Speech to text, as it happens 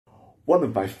One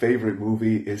of my favorite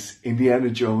movies is Indiana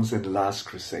Jones and the Last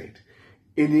Crusade.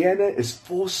 Indiana is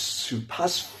forced to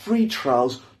pass 3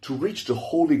 trials to reach the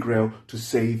Holy Grail to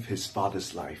save his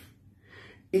father's life.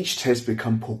 Each test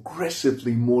becomes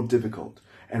progressively more difficult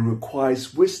and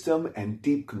requires wisdom and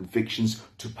deep convictions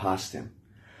to pass them.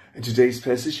 In today's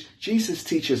passage, Jesus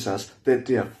teaches us that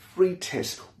there are 3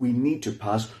 tests we need to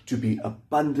pass to be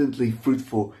abundantly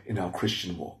fruitful in our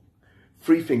Christian walk.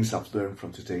 3 things I've learned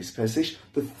from today's passage.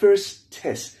 The first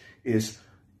test is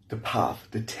the path,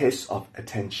 the test of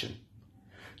attention.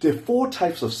 There are 4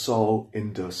 types of soil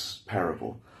in this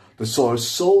parable. The sower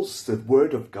sows the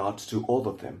word of God to all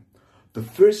of them. The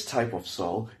first type of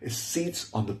soil is seeds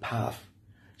on the path.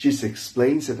 Jesus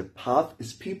explains that the path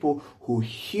is people who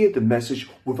hear the message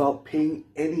without paying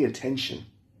any attention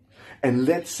and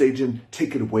let Satan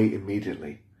take it away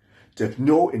immediately. They have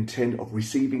no intent of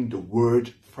receiving the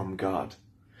word from God.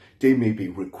 They may be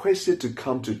requested to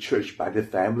come to church by their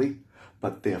family,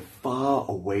 but they are far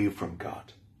away from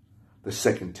God. The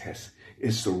second test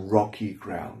is the rocky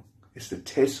ground. It's the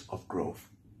test of growth.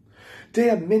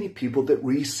 There are many people that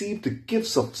receive the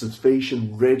gifts of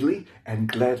salvation readily and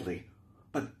gladly,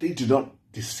 but they do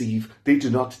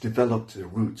not develop the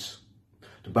roots.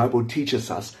 The Bible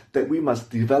teaches us that we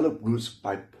must develop roots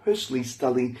by personally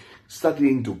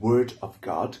studying the Word of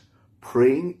God,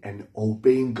 praying and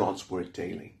obeying God's Word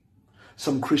daily.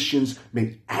 Some Christians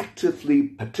may actively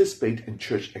participate in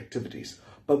church activities,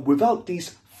 but without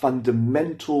these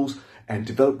fundamentals and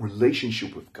develop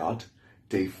relationship with God,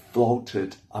 they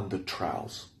faltered under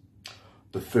trials.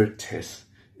 The third test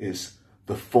is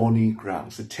the thorny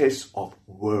grounds, the test of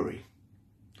worry.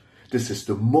 This is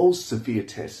the most severe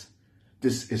test.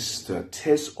 This is the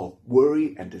test of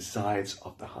worry and desires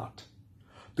of the heart.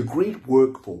 The Greek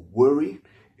word for worry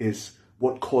is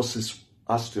what causes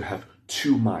us to have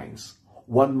 2 minds,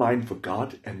 one mind for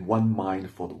God and one mind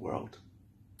for the world.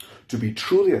 To be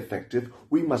truly effective,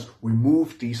 we must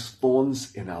remove these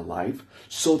thorns in our life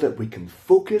so that we can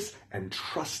focus and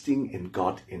trusting in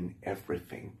God in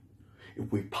everything.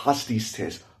 If we pass these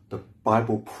tests, the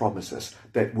Bible promises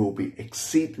that we'll be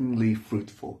exceedingly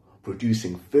fruitful,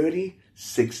 producing 30,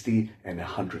 60, and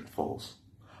 100 folds.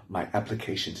 My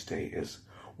application today is,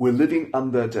 we're living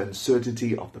under the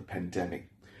uncertainty of the pandemic.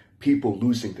 People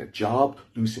losing their job,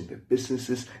 losing their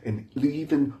businesses, and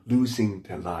even losing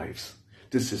their lives.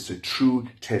 This is the true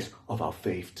test of our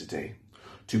faith today.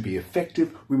 To be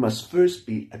effective, we must first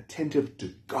be attentive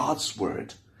to God's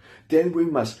word. Then we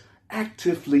must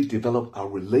actively develop our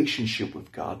relationship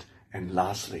with God. And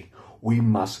lastly, we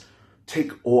must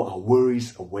take all our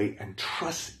worries away and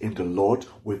trust in the Lord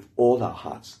with all our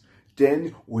hearts.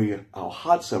 Then our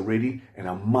hearts are ready and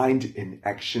our mind in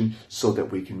action so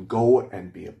that we can go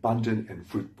and be abundant and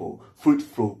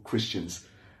fruitful Christians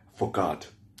for God.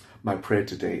 My prayer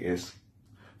today is,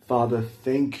 Father,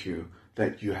 thank you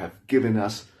that you have given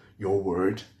us your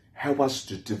word. Help us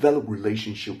to develop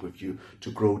relationship with you,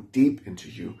 to grow deep into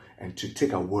you, and to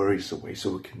take our worries away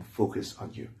so we can focus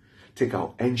on you. Take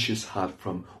our anxious heart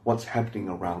from what's happening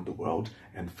around the world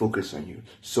and focus on you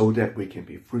so that we can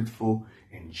be fruitful.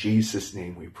 In Jesus'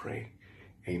 name we pray.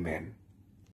 Amen.